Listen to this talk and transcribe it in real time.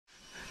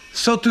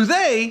So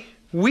today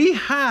we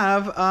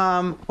have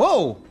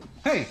oh,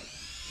 hey,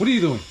 what are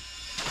you doing?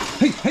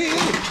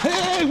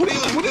 Hey, what are you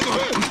doing? What are you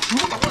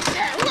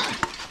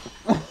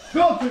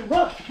doing?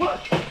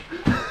 What?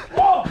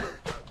 Oh!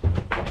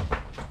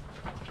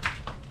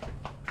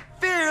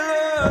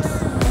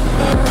 Fearless.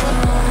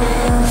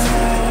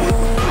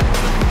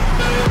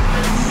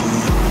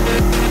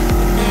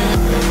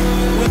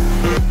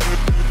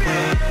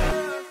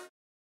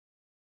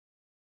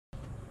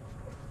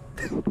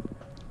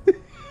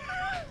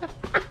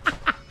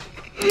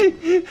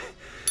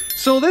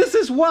 So this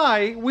is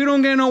why we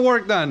don't get no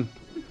work done.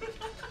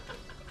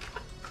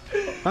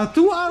 A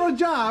 2-hour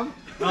job.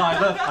 No,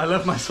 I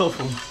left my cell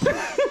phone.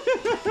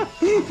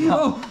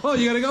 Oh,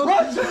 you gotta go?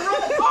 Run!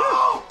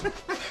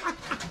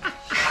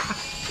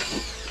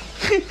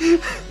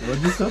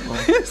 What'd you cell phone?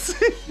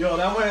 Yo,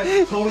 that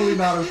went totally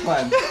not as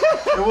planned.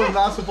 It was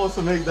not supposed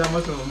to make that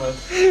much of a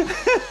mess.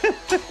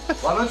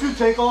 Why don't you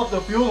take off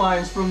the fuel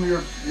lines from your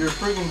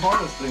freaking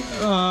harness thing?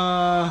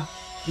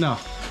 No.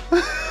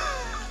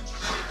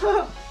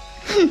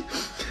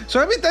 So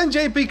every time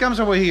JP comes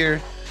over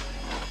here,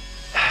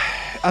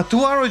 a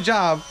 2-hour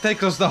job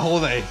takes us the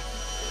whole day.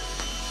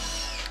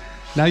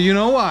 Now you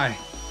know why.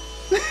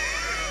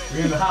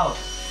 We're in the house.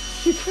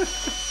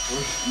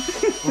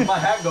 Where'd my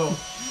hat go?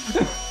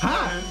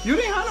 Hat? You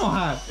didn't have no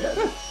hat.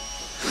 Yeah.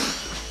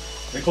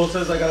 Nicole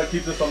says I gotta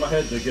keep this on my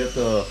head to get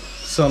the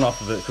sun off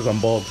of it because I'm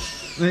bald.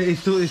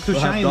 It's too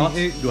shiny.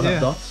 Do I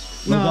have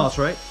dots? No dots,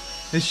 right?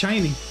 It's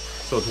shiny.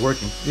 So it's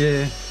working.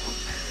 Yeah.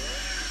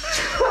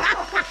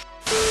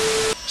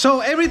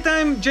 So every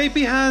time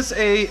JP has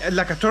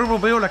like a turbo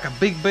build, like a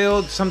big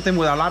build, something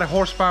with a lot of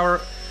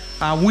horsepower,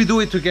 we do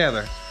it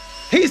together.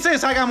 He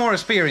says I got more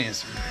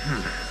experience.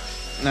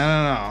 No.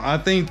 I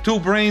think 2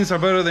 brains are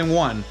better than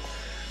 1.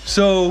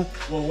 So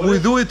we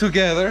do it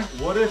together.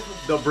 What if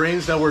the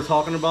brains that we're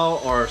talking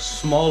about are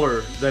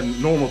smaller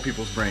than normal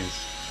people's brains?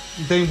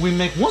 Then we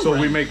make one. So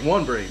brain. we make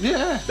 1 brain.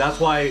 Yeah.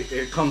 That's why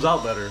it comes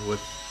out better with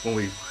when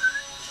we.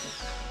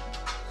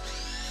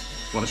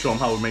 Want to show them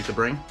how we make the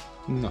brain?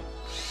 No.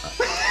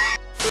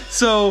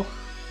 So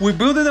we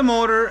built the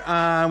motor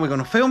and we're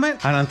gonna film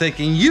it, and I'm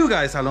taking you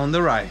guys along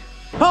the ride.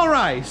 All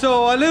right,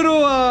 so a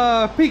little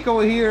peek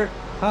over here.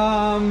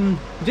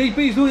 JP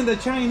is doing the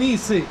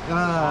Chinese. You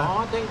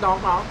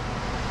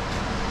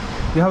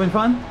having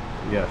fun?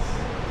 Yes.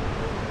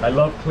 I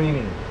love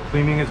cleaning.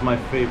 Cleaning is my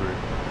favorite.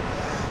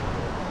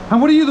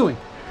 And what are you doing?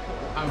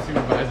 I'm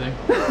supervising.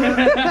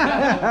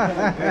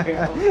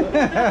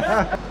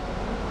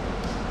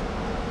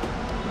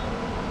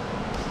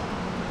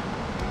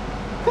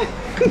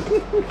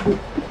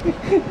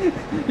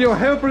 Your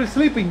helper is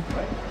sleeping.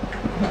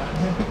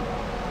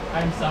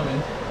 I'm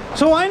summoned.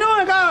 So I know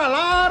I got a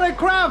lot of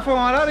crap from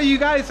a lot of you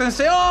guys and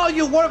say, oh,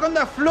 you work on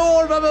the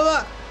floor, blah, blah,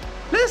 blah.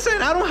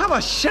 Listen, I don't have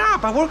a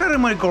shop. I work out in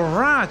my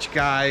garage,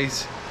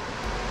 guys.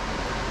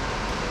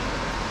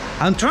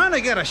 I'm trying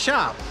to get a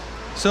shop.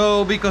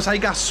 So because I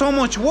got so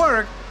much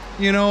work,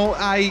 you know,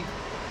 I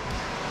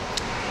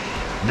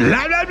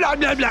blah, blah, blah,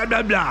 blah, blah,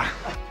 blah, blah.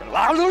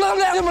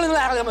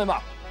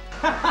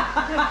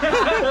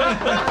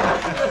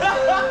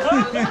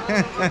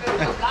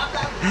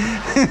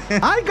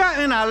 I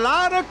gotten a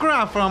lot of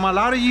crap from a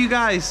lot of you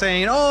guys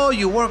saying, oh,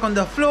 you work on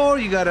the floor,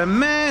 you got a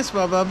mess,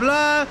 blah, blah,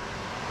 blah.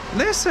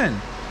 Listen,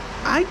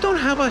 I don't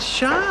have a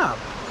shop.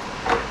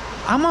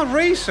 I'm a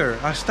racer.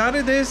 I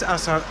started this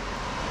as a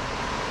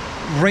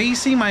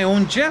racing my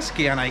own jet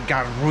ski, and I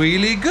got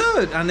really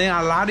good. And then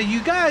a lot of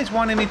you guys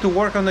wanted me to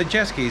work on the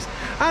jet skis.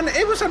 And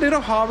it was a little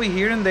hobby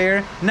here and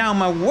there. Now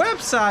my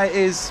website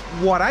is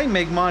what I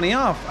make money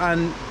off,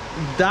 and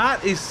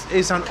that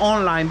is an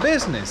online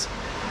business.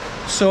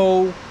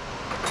 So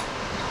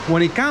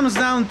when it comes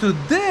down to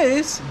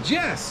this,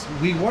 yes,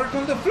 we work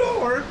on the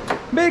floor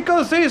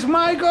because it's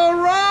my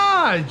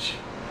garage.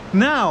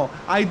 Now,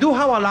 I do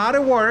have a lot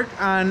of work,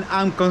 and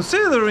I'm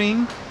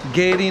considering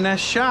getting a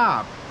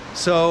shop.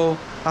 So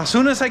as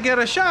soon as I get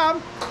a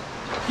shop,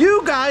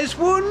 you guys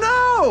will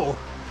know.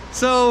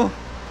 So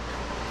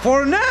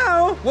for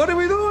now, what are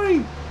we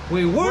doing?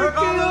 We're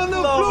working on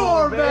the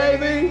floor,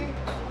 baby.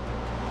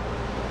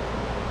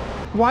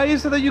 Why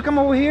is it that you come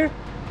over here?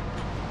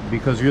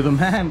 Because you're the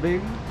man,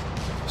 baby.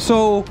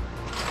 So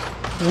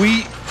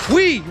I'm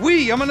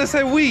gonna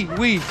say we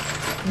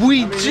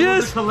just, it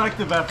was a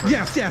collective effort.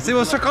 yes, it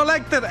was a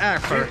collective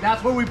effort.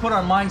 That's where we put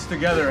our minds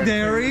together.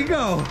 There we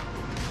go.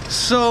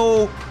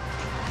 So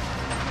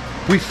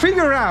we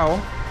figure out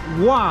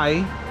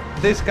why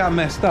this got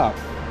messed up.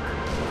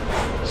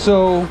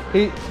 So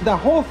the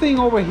whole thing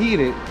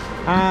overheated,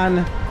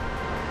 and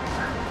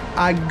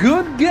a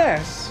good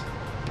guess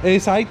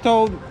is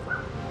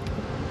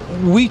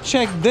we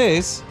checked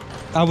this.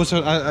 I was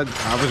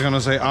gonna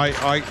say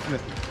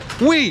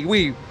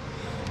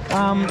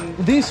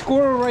this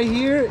squirrel right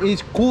here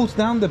cools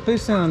down the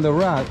piston and the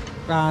rod,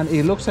 and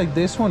it looks like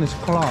this one is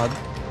clogged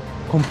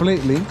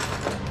completely,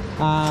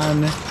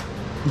 and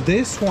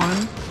this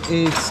one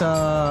is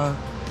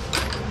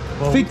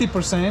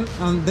 50%,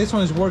 and this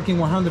one is working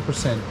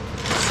 100%.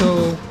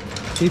 So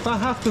if I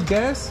have to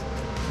guess,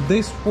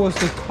 this was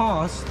the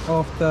cost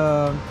of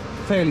the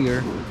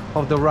failure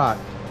of the rod.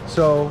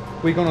 So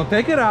we're gonna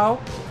take it out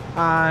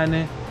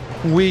and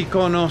we're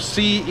gonna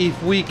see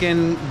if we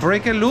can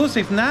break it loose.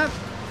 If not,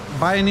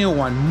 buy a new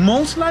one.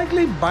 Most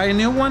likely buy a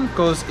new one,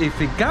 because if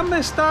it got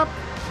messed up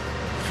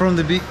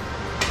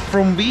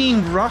from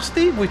being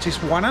rusty, which is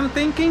what I'm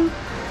thinking,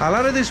 a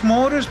lot of these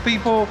motors,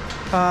 people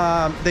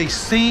they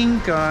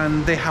sink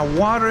and they have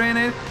water in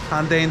it,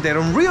 and then they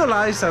don't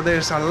realize that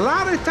there's a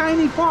lot of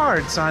tiny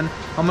parts. And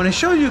I'm going to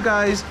show you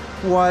guys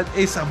what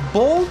is a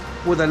bolt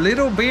with a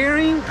little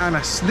bearing and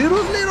a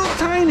little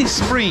tiny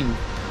spring,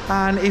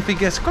 and if it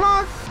gets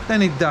clogged,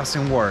 then it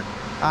doesn't work.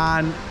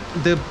 And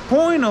the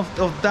point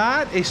of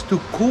that is to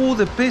cool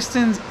the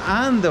pistons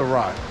and the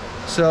rod.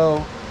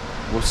 So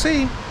we'll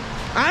see.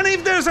 And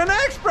if there's an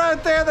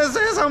expert there that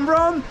says I'm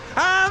wrong,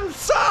 I'm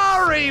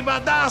sorry,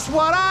 but that's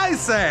what I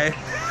say.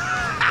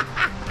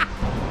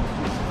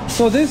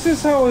 So this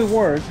is how it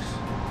works.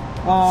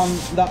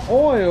 The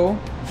oil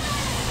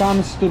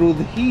comes through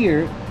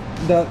here.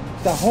 The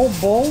whole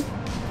bolt,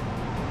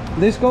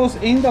 this goes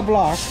in the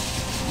block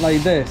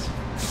like this.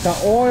 The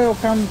oil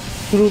comes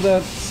through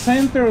the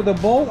center of the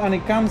bolt and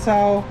it comes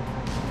out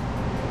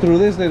through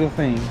this little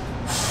thing.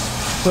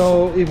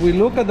 So if we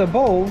look at the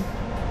bolt,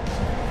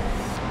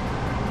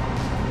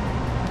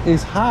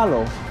 it's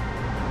hollow.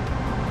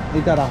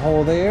 It got a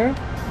hole there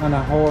and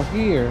a hole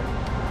here.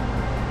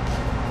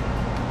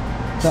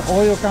 The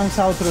oil comes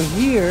out through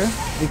here,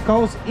 it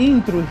goes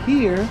in through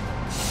here,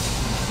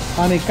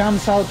 and it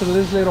comes out through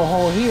this little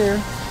hole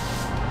here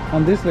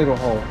and this little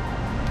hole.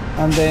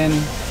 And then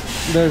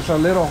there's a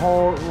little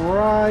hole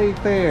right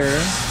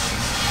there,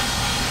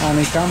 and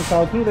it comes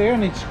out through there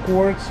and it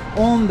squirts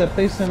on the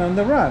piston and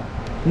the rod.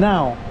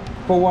 Now,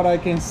 for what I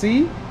can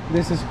see,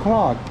 this is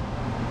clogged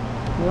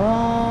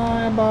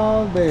right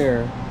about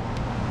there.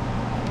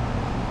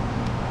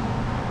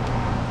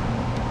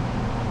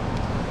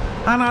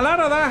 And a lot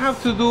of that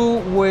have to do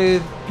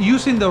with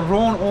using the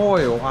wrong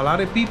oil. A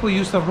lot of people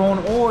use the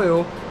wrong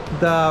oil.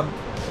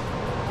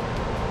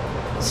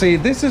 See,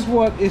 this is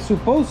what it's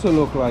supposed to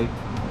look like.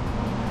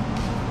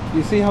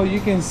 You see how you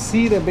can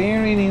see the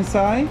bearing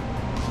inside?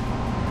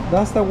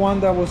 That's the one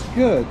that was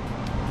good.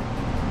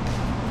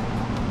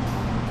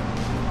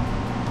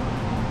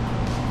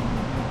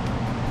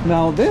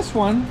 Now this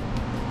one,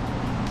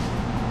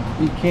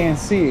 you can't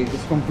see it.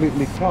 It's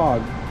completely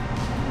clogged.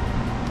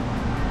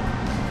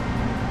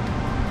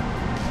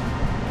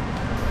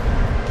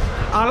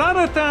 A lot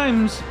of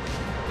times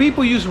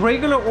people use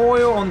regular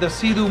oil on the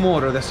seadoo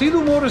motor. The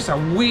seadoo motor is a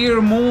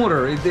weird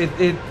motor.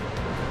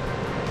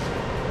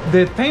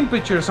 The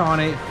temperatures on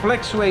it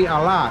fluctuate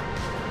a lot.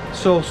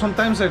 So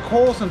sometimes they're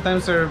cold,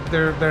 sometimes they're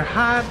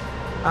hot.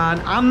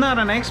 And I'm not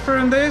an expert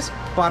in this,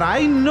 but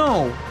I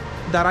know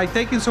that I've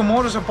taken some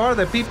motors apart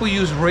that people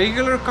use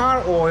regular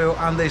car oil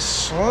and they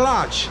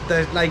sludge.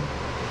 There's like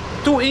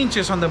 2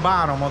 inches on the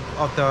bottom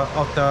of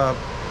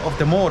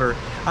the motor.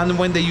 And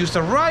when they use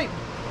the right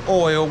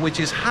oil, which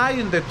is high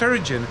in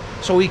detergent,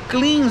 so it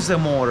cleans the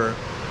motor,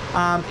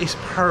 it's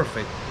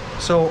perfect.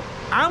 So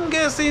I'm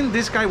guessing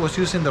this guy was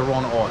using the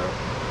wrong oil.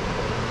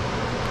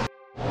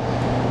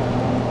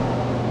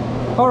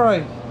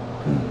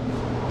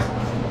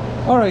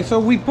 All right, so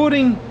we put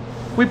in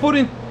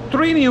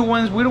 3 new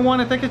ones. We don't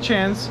want to take a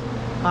chance.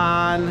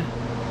 And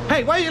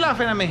hey, why are you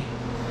laughing at me?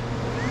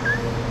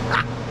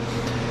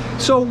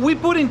 So we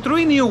put in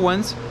 3 new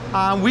ones.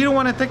 We don't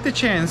want to take the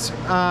chance,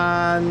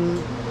 and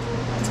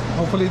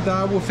hopefully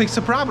that will fix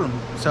the problem.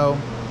 So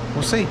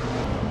we'll see.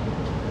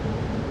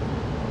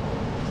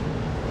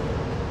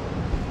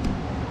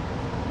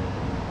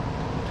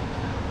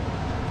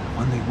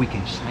 One day we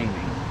can shine it.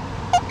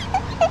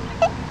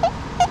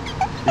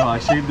 Yo, I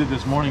shaved it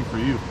this morning for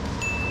you.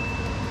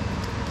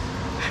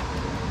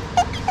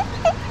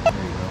 There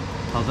you go.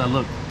 How's that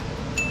look?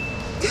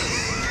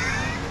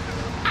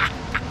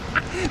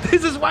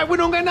 This is why we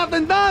don't get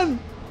nothing done.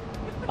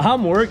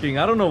 I'm working.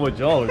 I don't know what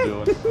y'all are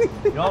doing.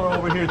 Y'all are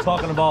over here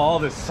talking about all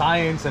this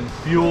science and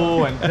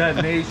fuel and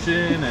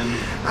detonation and...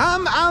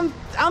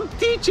 I'm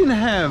teaching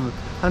him.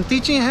 I'm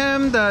teaching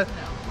him that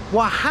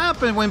what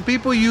happens when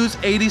people use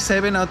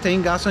 87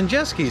 octane gas on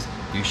jet skis.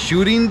 You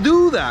shouldn't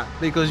do that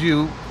because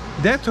you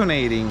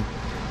detonating.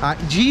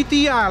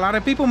 GTI, a lot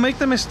of people make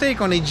the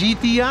mistake on a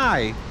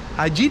GTI.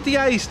 A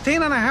GTI is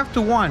 10.5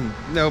 to 1.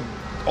 No,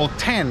 or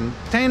 10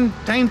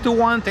 to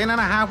 1,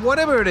 10.5,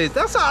 whatever it is.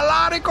 That's a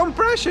lot of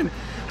compression.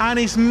 And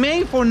it's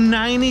made for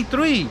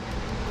 93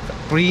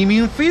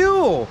 premium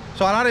fuel.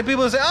 So a lot of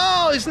people say,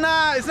 oh, it's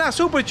not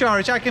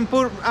supercharged, I can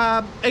put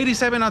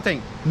 87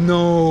 octane.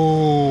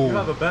 No. You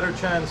have a better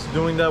chance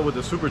doing that with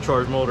the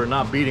supercharged motor,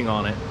 not beating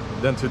on it,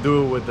 than to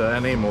do it with the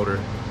NA motor.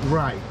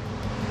 Right.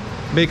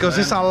 Because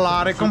it's a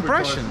lot of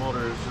compression.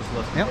 Motor is just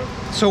less yep.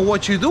 So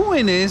what you're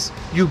doing is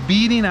you're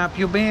beating up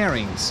your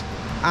bearings.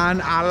 And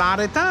a lot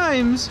of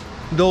times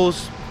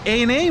those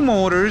NA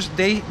motors,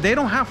 they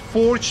don't have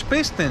forged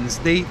pistons.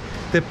 The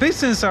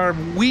pistons are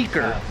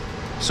weaker.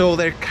 So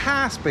they're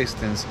cast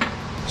pistons.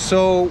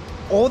 So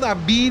all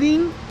that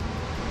beating,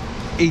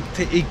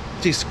 it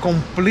just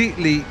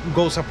completely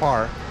goes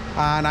apart.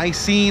 And I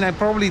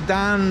probably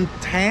done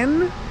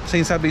 10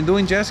 since I've been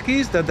doing jet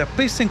skis that the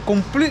piston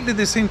completely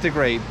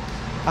disintegrate.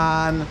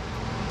 And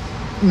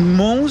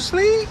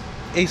mostly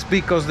it's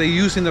because they're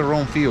using the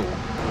wrong fuel.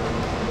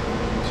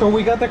 So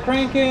we got the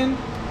crank in,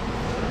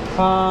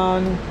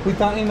 and we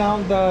tighten out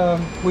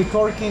we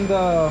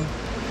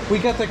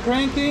got the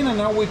crank in, and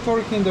now we're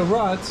torquing the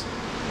rods.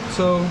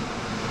 So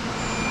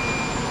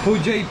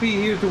put JP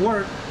here to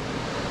work.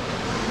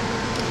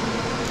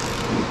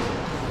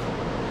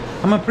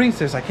 I'm a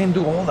princess, I can't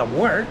do all the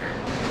work.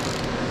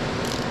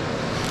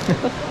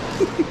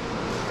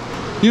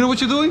 You know what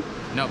you're doing?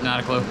 Nope, not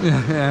a clue.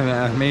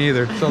 Yeah, me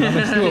either. So that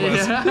makes two of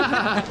us.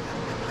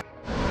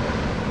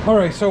 All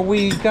right, so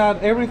we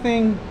got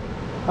everything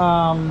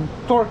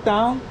torqued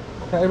down.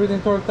 Got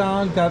everything torqued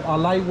down. Got a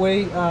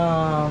lightweight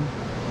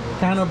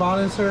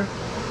counterbalancer.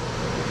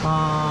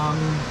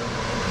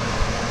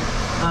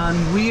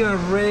 And we are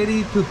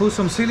ready to put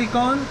some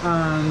silicone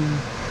and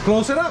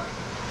close it up.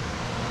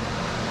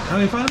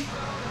 Having fun?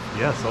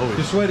 Yes, always.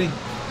 You're sweating.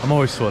 I'm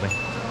always sweating.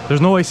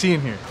 There's no AC in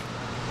here.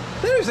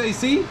 There's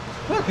AC.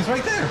 Look, it's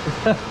right there.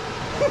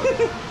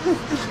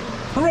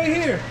 Right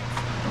here.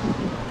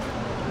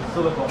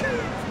 Silicone.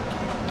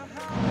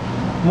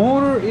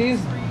 Motor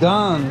is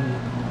done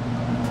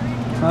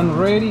and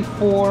ready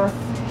for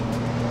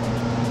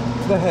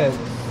the head.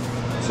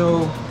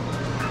 So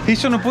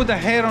he's gonna put the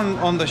head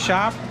on the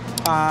shop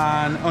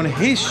and on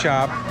his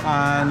shop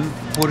and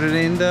put it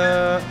in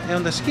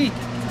on the ski.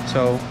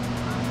 So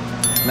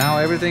now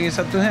everything is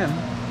up to him.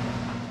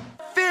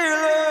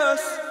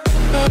 Fearless.